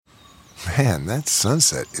Man, that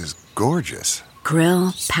sunset is gorgeous.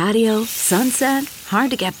 Grill, patio, sunset.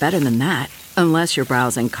 Hard to get better than that. Unless you're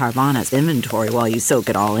browsing Carvana's inventory while you soak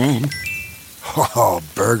it all in. Oh,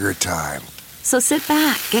 burger time. So sit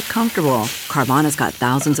back, get comfortable. Carvana's got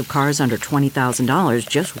thousands of cars under $20,000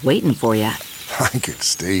 just waiting for you. I could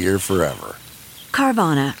stay here forever.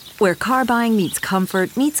 Carvana, where car buying meets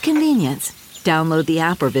comfort meets convenience. Download the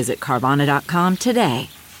app or visit Carvana.com today.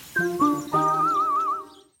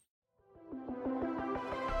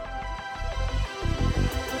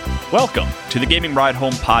 Welcome to the Gaming Ride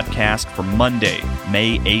Home podcast for Monday,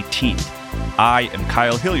 May 18th. I am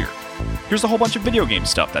Kyle Hilliard. Here's a whole bunch of video game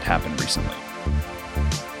stuff that happened recently.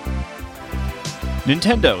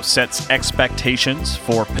 Nintendo sets expectations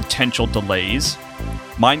for potential delays.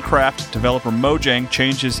 Minecraft developer Mojang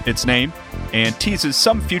changes its name and teases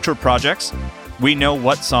some future projects. We know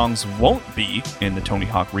what songs won't be in the Tony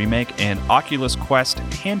Hawk remake, and Oculus Quest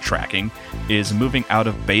hand tracking is moving out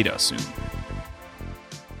of beta soon.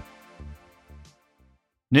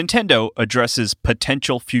 Nintendo addresses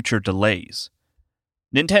potential future delays.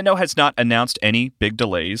 Nintendo has not announced any big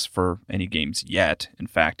delays for any games yet. In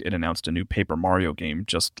fact, it announced a new Paper Mario game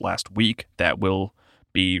just last week that will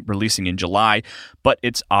be releasing in July, but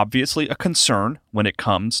it's obviously a concern when it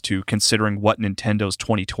comes to considering what Nintendo's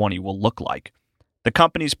 2020 will look like. The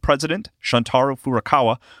company's president, Shuntaro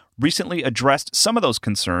Furukawa, recently addressed some of those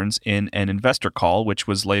concerns in an investor call, which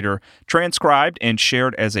was later transcribed and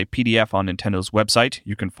shared as a PDF on Nintendo's website.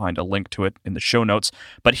 You can find a link to it in the show notes.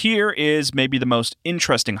 But here is maybe the most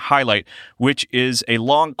interesting highlight, which is a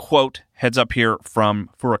long quote, heads up here,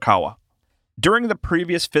 from Furukawa. During the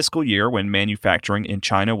previous fiscal year, when manufacturing in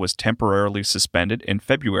China was temporarily suspended in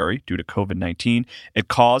February due to COVID-19, it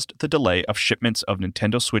caused the delay of shipments of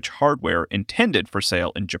Nintendo Switch hardware intended for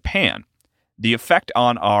sale in Japan. The effect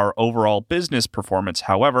on our overall business performance,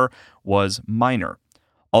 however, was minor.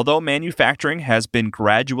 Although manufacturing has been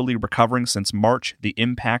gradually recovering since March, the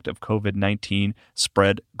impact of COVID-19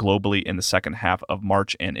 spread globally in the second half of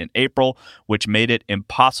March and in April, which made it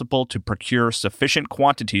impossible to procure sufficient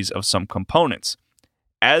quantities of some components.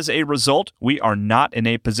 As a result, we are not in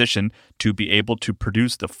a position to be able to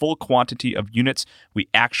produce the full quantity of units we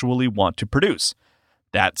actually want to produce.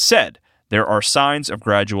 That said, there are signs of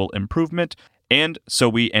gradual improvement, and so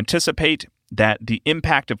we anticipate that the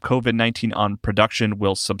impact of COVID-19 on production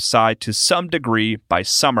will subside to some degree by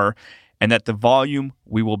summer, and that the volume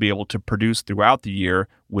we will be able to produce throughout the year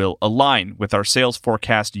will align with our sales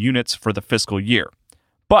forecast units for the fiscal year.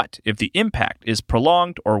 But if the impact is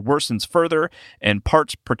prolonged or worsens further, and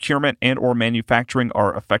parts procurement and or manufacturing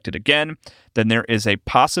are affected again, then there is a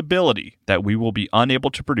possibility that we will be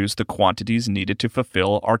unable to produce the quantities needed to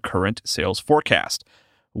fulfill our current sales forecast.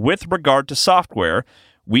 With regard to software,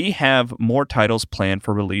 we have more titles planned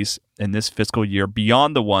for release in this fiscal year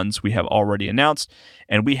beyond the ones we have already announced,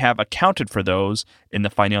 and we have accounted for those in the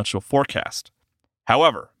financial forecast.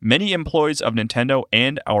 However, many employees of Nintendo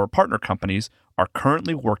and our partner companies are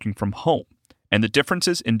currently working from home, and the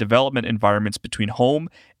differences in development environments between home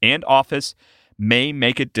and office may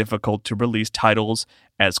make it difficult to release titles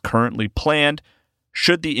as currently planned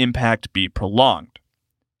should the impact be prolonged.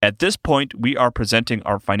 At this point, we are presenting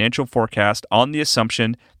our financial forecast on the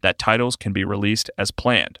assumption that titles can be released as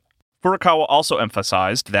planned. Furukawa also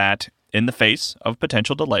emphasized that, in the face of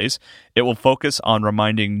potential delays, it will focus on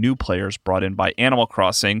reminding new players brought in by Animal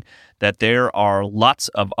Crossing that there are lots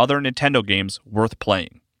of other Nintendo games worth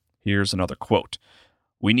playing. Here's another quote.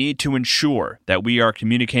 We need to ensure that we are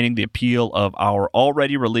communicating the appeal of our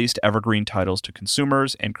already released evergreen titles to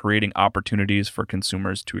consumers and creating opportunities for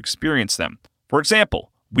consumers to experience them. For example,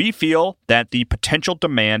 we feel that the potential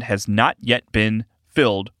demand has not yet been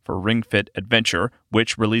filled for Ring Fit Adventure,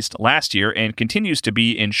 which released last year and continues to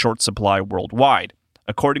be in short supply worldwide.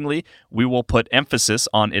 Accordingly, we will put emphasis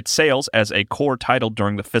on its sales as a core title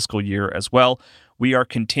during the fiscal year as well. We are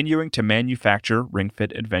continuing to manufacture Ring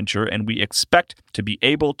Fit Adventure, and we expect to be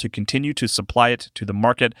able to continue to supply it to the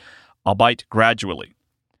market, albeit gradually.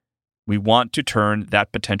 We want to turn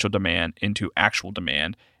that potential demand into actual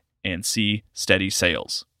demand and see steady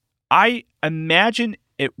sales. I imagine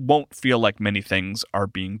it won't feel like many things are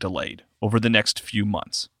being delayed over the next few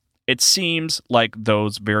months. It seems like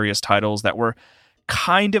those various titles that were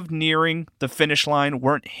kind of nearing the finish line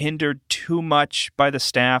weren't hindered too much by the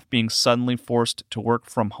staff being suddenly forced to work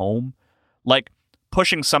from home. Like,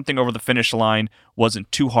 pushing something over the finish line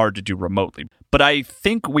wasn't too hard to do remotely. But I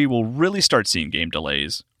think we will really start seeing game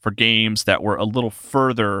delays for games that were a little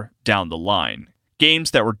further down the line.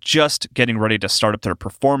 Games that were just getting ready to start up their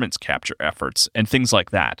performance capture efforts and things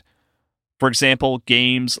like that. For example,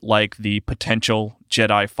 games like the potential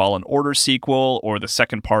Jedi Fallen Order sequel or the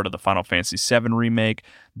second part of the Final Fantasy VII remake,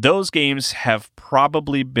 those games have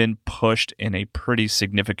probably been pushed in a pretty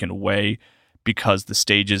significant way because the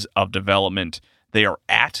stages of development they are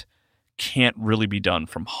at can't really be done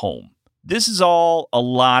from home. This is all a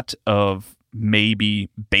lot of maybe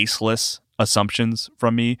baseless assumptions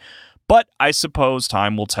from me, but I suppose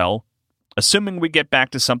time will tell. Assuming we get back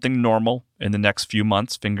to something normal in the next few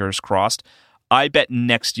months, fingers crossed, I bet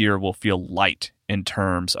next year will feel light in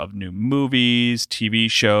terms of new movies,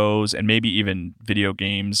 TV shows, and maybe even video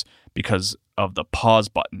games because of the pause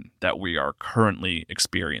button that we are currently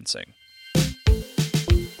experiencing.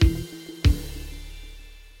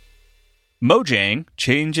 Mojang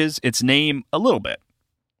changes its name a little bit.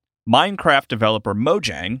 Minecraft developer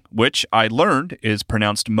Mojang, which I learned is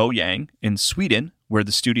pronounced Mojang in Sweden, where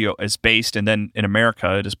the studio is based, and then in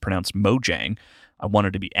America it is pronounced Mojang. I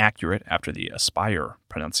wanted to be accurate after the Aspire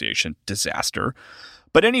pronunciation disaster.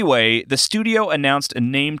 But anyway, the studio announced a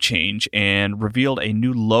name change and revealed a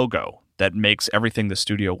new logo that makes everything the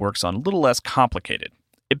studio works on a little less complicated.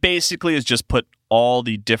 It basically is just put all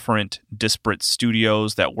the different disparate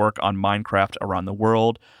studios that work on Minecraft around the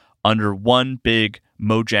world under one big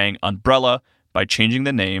Mojang umbrella by changing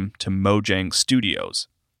the name to Mojang Studios.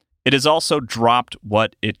 It has also dropped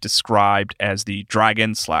what it described as the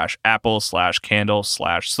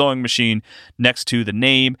dragon/apple/candle/sewing machine next to the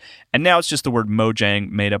name, and now it's just the word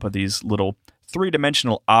Mojang made up of these little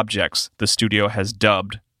three-dimensional objects the studio has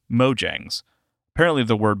dubbed Mojangs. Apparently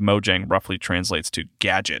the word Mojang roughly translates to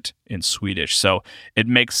gadget in Swedish, so it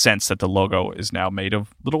makes sense that the logo is now made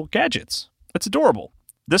of little gadgets. It's adorable.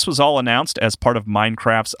 This was all announced as part of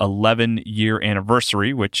Minecraft's 11-year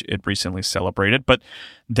anniversary, which it recently celebrated, but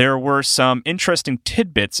there were some interesting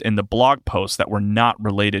tidbits in the blog post that were not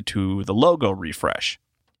related to the logo refresh.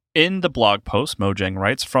 In the blog post, Mojang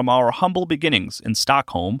writes, "From our humble beginnings in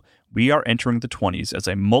Stockholm, we are entering the 20s as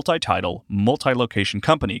a multi-title, multi-location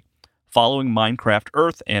company. Following Minecraft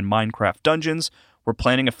Earth and Minecraft Dungeons, we're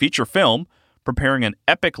planning a feature film, preparing an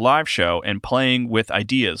epic live show, and playing with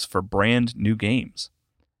ideas for brand new games."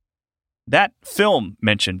 That film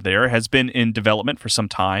mentioned there has been in development for some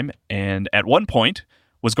time, and at one point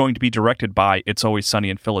was going to be directed by It's Always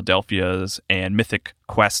Sunny in Philadelphia's and Mythic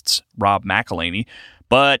Quest's Rob McElhenney,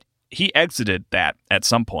 but he exited that at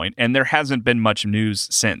some point, and there hasn't been much news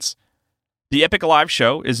since. The Epic Live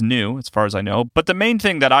show is new, as far as I know, but the main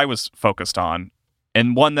thing that I was focused on,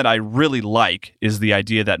 and one that I really like, is the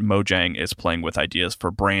idea that Mojang is playing with ideas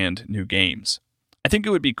for brand new games. I think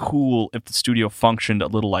it would be cool if the studio functioned a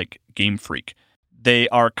little like Game Freak. They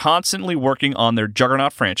are constantly working on their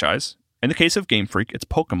juggernaut franchise. In the case of Game Freak, it's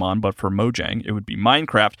Pokemon, but for Mojang, it would be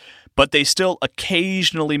Minecraft. But they still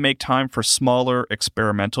occasionally make time for smaller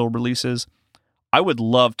experimental releases. I would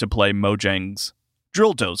love to play Mojang's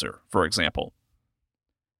Drill Dozer, for example.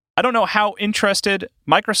 I don't know how interested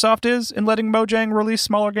Microsoft is in letting Mojang release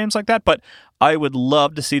smaller games like that, but I would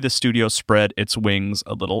love to see the studio spread its wings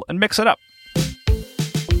a little and mix it up.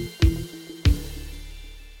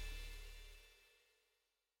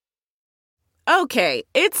 Okay,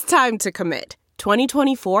 it's time to commit.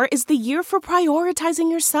 2024 is the year for prioritizing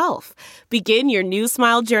yourself. Begin your new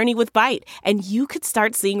smile journey with Byte, and you could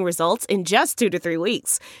start seeing results in just 2 to 3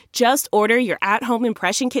 weeks. Just order your at-home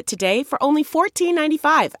impression kit today for only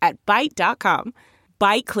 $14.95 at Byte.com.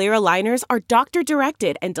 Byte clear aligners are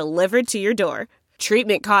doctor-directed and delivered to your door.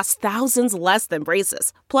 Treatment costs thousands less than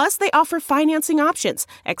braces. Plus, they offer financing options,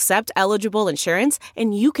 accept eligible insurance,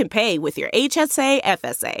 and you can pay with your HSA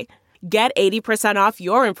FSA. Get 80% off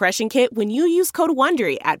your impression kit when you use code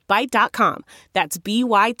WONDERY at Byte.com. That's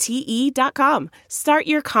BYTE.com. Start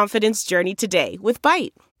your confidence journey today with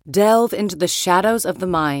Byte. Delve into the shadows of the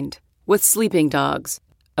mind with Sleeping Dogs,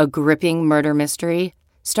 a gripping murder mystery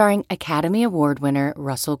starring Academy Award winner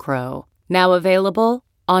Russell Crowe. Now available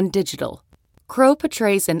on digital. Crowe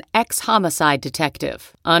portrays an ex-homicide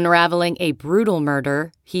detective unraveling a brutal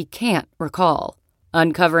murder he can't recall.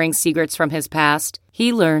 Uncovering secrets from his past,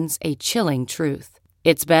 he learns a chilling truth.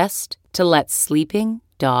 It's best to let sleeping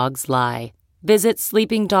dogs lie. Visit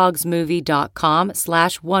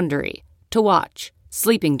sleepingdogsmovie.com/Wondery to watch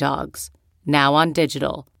Sleeping Dogs, now on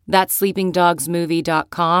digital. That's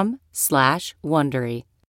sleepingdogsmovie.com/Wondery.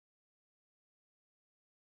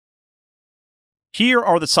 Here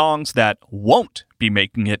are the songs that won't be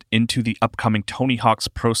making it into the upcoming Tony Hawk's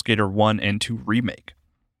Pro Skater 1 and 2 remake.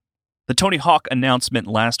 The Tony Hawk announcement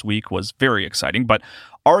last week was very exciting, but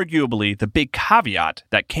arguably the big caveat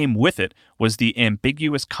that came with it was the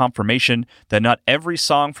ambiguous confirmation that not every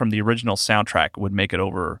song from the original soundtrack would make it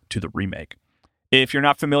over to the remake. If you're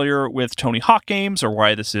not familiar with Tony Hawk games or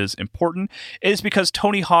why this is important, it is because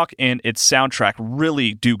Tony Hawk and its soundtrack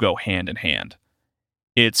really do go hand in hand.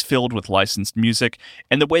 It's filled with licensed music,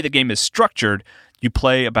 and the way the game is structured, you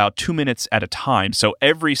play about 2 minutes at a time, so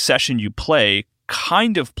every session you play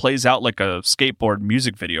kind of plays out like a skateboard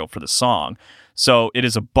music video for the song, so it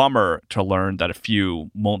is a bummer to learn that a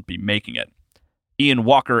few won't be making it. Ian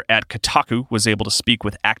Walker at Kotaku was able to speak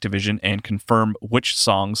with Activision and confirm which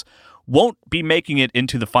songs won't be making it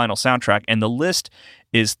into the final soundtrack, and the list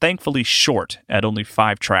is thankfully short at only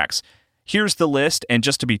 5 tracks. Here's the list, and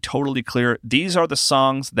just to be totally clear, these are the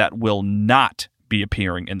songs that will not be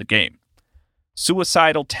appearing in the game.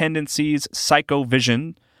 Suicidal Tendencies, Psycho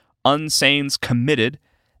Vision, Unsane's Committed,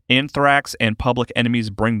 Anthrax and Public Enemy's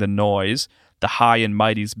Bring the Noise, The High and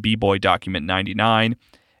Mighty's B-Boy Document 99,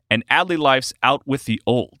 and Adley Life's Out with the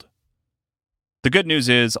Old. The good news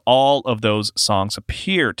is all of those songs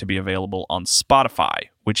appear to be available on Spotify,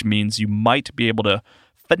 which means you might be able to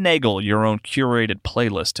finagle your own curated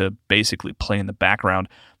playlist to basically play in the background.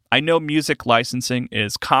 I know music licensing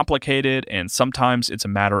is complicated, and sometimes it's a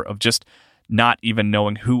matter of just not even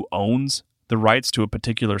knowing who owns the rights to a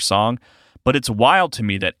particular song, but it's wild to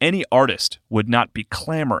me that any artist would not be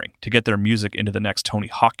clamoring to get their music into the next Tony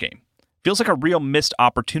Hawk game. Feels like a real missed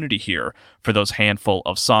opportunity here for those handful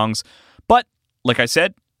of songs, but like I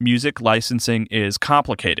said, music licensing is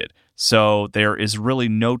complicated, so there is really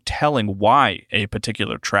no telling why a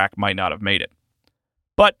particular track might not have made it.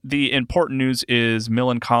 But the important news is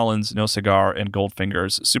Millen Collins, No Cigar, and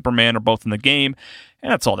Goldfinger's Superman are both in the game,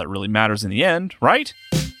 and that's all that really matters in the end, right?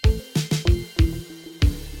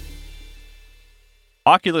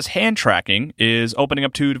 Oculus hand tracking is opening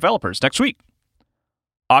up to developers next week.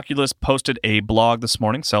 Oculus posted a blog this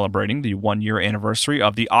morning celebrating the 1-year anniversary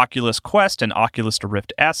of the Oculus Quest and Oculus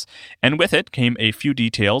Rift S, and with it came a few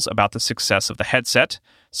details about the success of the headset,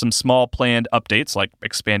 some small planned updates like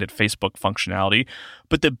expanded Facebook functionality,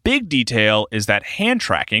 but the big detail is that hand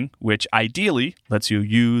tracking, which ideally lets you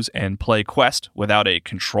use and play Quest without a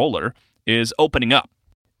controller, is opening up.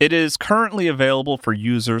 It is currently available for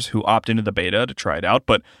users who opt into the beta to try it out,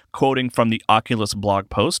 but quoting from the Oculus blog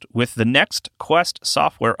post, with the next Quest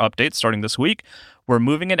software update starting this week, we're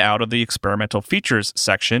moving it out of the experimental features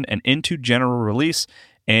section and into general release,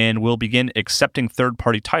 and we'll begin accepting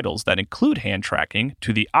third-party titles that include hand tracking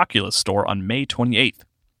to the Oculus Store on May 28th.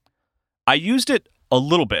 I used it a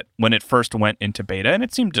little bit when it first went into beta, and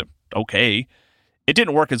it seemed okay. It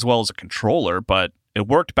didn't work as well as a controller, but it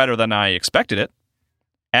worked better than I expected it.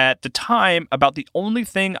 At the time, about the only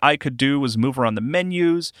thing I could do was move around the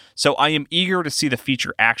menus, so I am eager to see the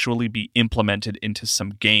feature actually be implemented into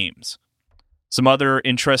some games. Some other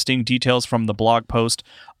interesting details from the blog post.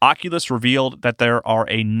 Oculus revealed that there are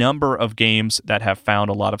a number of games that have found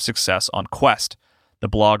a lot of success on Quest. The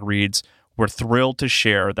blog reads, "We're thrilled to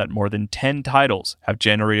share that more than 10 titles have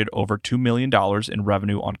generated over $2 million in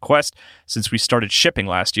revenue on Quest since we started shipping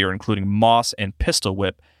last year, including Moss and Pistol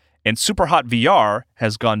Whip, and Superhot VR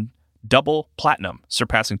has gone double platinum,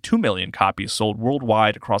 surpassing 2 million copies sold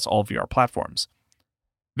worldwide across all VR platforms."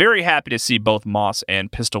 Very happy to see both Moss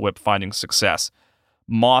and Pistol Whip finding success.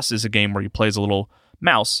 Moss is a game where you play as a little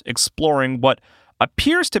mouse exploring what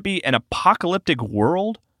appears to be an apocalyptic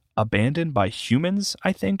world abandoned by humans,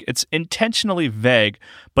 I think. It's intentionally vague,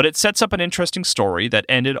 but it sets up an interesting story that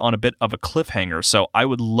ended on a bit of a cliffhanger, so I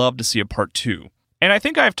would love to see a part 2. And I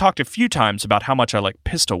think I've talked a few times about how much I like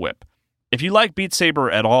Pistol Whip. If you like Beat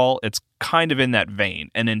Saber at all, it's kind of in that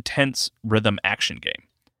vein, an intense rhythm action game.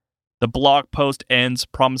 The blog post ends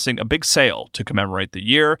promising a big sale to commemorate the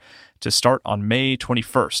year to start on May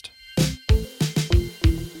 21st.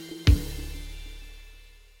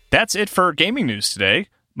 That's it for gaming news today.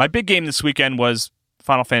 My big game this weekend was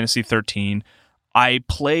Final Fantasy XIII. I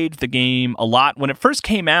played the game a lot when it first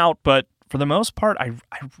came out, but for the most part, I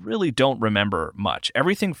really don't remember much.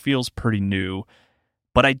 Everything feels pretty new,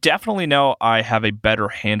 but I definitely know I have a better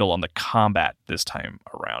handle on the combat this time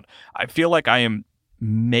around. I feel like I am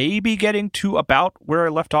maybe getting to about where I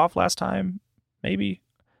left off last time. Maybe.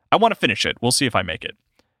 I want to finish it. We'll see if I make it.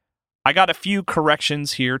 I got a few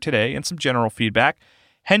corrections here today and some general feedback.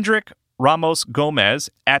 Hendrik Ramos Gomez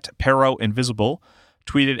at Pero Invisible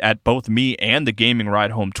tweeted at both me and the Gaming Ride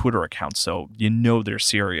Home Twitter account, so you know they're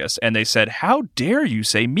serious. And they said, "How dare you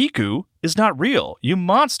say Miku is not real, you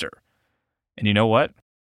monster?" And you know what?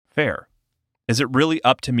 Fair. Is it really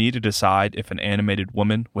up to me to decide if an animated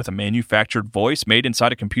woman with a manufactured voice made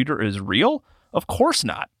inside a computer is real? Of course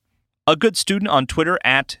not. A good student on Twitter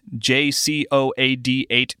at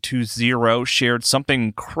JCOAD820 shared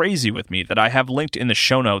something crazy with me that I have linked in the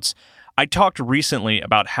show notes. I talked recently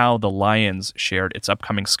about how the Lions shared its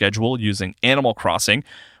upcoming schedule using Animal Crossing,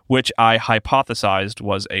 which I hypothesized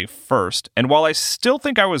was a first. And while I still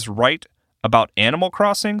think I was right about Animal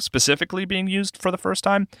Crossing specifically being used for the first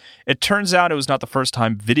time, it turns out it was not the first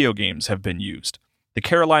time video games have been used. The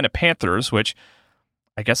Carolina Panthers, which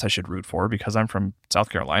I guess I should root for because I'm from South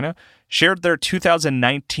Carolina, shared their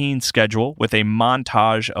 2019 schedule with a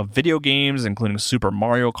montage of video games, including Super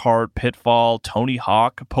Mario Kart, Pitfall, Tony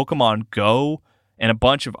Hawk, Pokemon Go, and a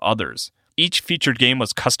bunch of others. Each featured game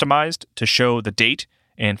was customized to show the date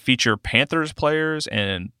and feature Panthers players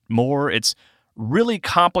and more. It's really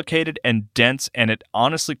complicated and dense, and it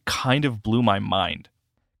honestly kind of blew my mind.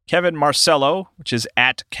 Kevin Marcello, which is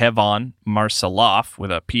at Kevon Marceloff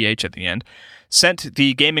with a PH at the end, sent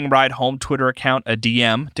the Gaming Ride Home Twitter account a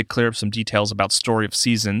DM to clear up some details about Story of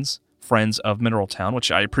Seasons, Friends of Mineral Town,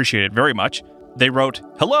 which I appreciated very much. They wrote,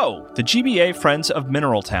 "Hello, the GBA Friends of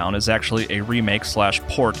Mineral Town is actually a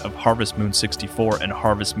remake/port of Harvest Moon 64 and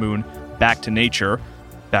Harvest Moon Back to Nature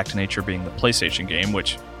being the PlayStation game,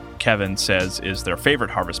 which Kevin says is their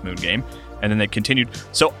favorite Harvest Moon game." And then they continued,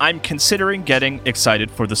 "So I'm considering getting excited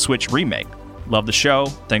for the Switch remake. Love the show.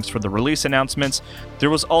 Thanks for the release announcements. There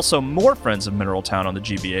was also more Friends of Mineral Town on the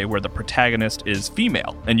GBA where the protagonist is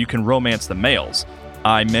female and you can romance the males.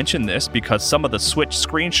 I mention this because some of the Switch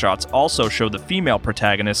screenshots also show the female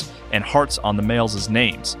protagonist and hearts on the males'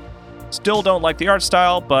 names. Still don't like the art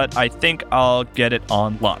style, but I think I'll get it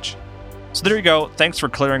on launch." So there you go. Thanks for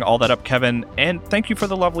clearing all that up, Kevin, and thank you for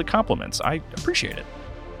the lovely compliments. I appreciate it.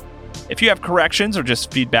 If you have corrections or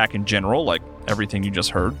just feedback in general, like everything you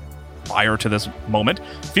just heard prior to this moment,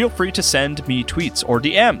 feel free to send me tweets or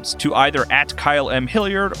DMs to either at Kyle M.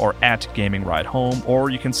 Hilliard or at Gaming Ride Home, or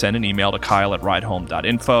you can send an email to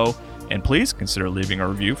kyle@ridehome.info. And please consider leaving a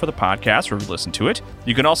review for the podcast or listen to it.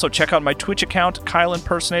 You can also check out my Twitch account, Kyle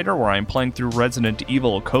Impersonator, where I am playing through Resident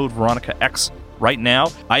Evil Code Veronica X right now.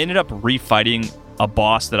 I ended up refighting a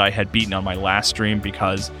boss that I had beaten on my last stream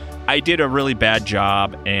because I did a really bad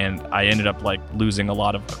job and I ended up losing a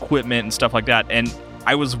lot of equipment and stuff like that. And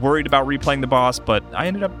I was worried about replaying the boss, but I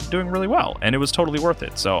ended up doing really well, and it was totally worth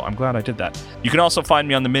it, so I'm glad I did that. You can also find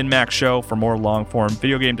me on the MinMax Show for more long-form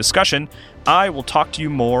video game discussion. I will talk to you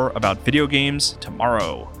more about video games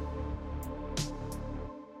tomorrow.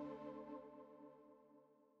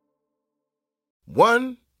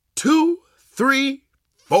 One, 2, 3,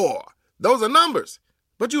 4. Those are numbers,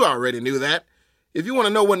 but you already knew that. If you want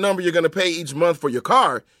to know what number you're going to pay each month for your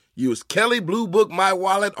car, use Kelley Blue Book My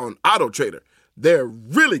Wallet on AutoTrader. They're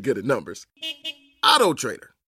really good at numbers. AutoTrader.